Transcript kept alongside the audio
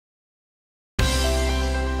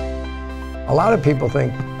A lot of people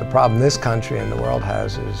think the problem this country and the world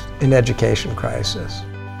has is an education crisis.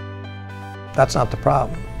 That's not the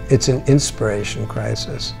problem. It's an inspiration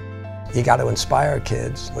crisis. You got to inspire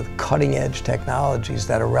kids with cutting-edge technologies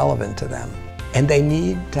that are relevant to them. And they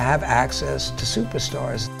need to have access to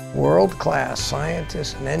superstars, world-class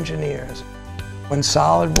scientists and engineers. When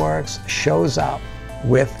Solidworks shows up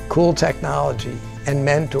with cool technology and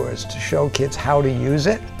mentors to show kids how to use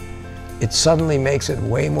it, it suddenly makes it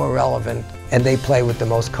way more relevant, and they play with the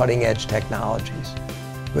most cutting-edge technologies.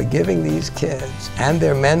 We're giving these kids and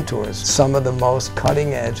their mentors some of the most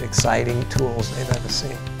cutting-edge, exciting tools they've ever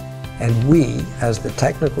seen. And we, as the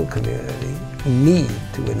technical community, need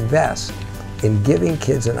to invest in giving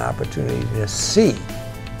kids an opportunity to see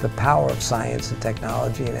the power of science and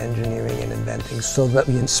technology and engineering and inventing, so that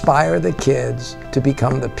we inspire the kids to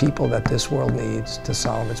become the people that this world needs to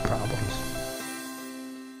solve its problems.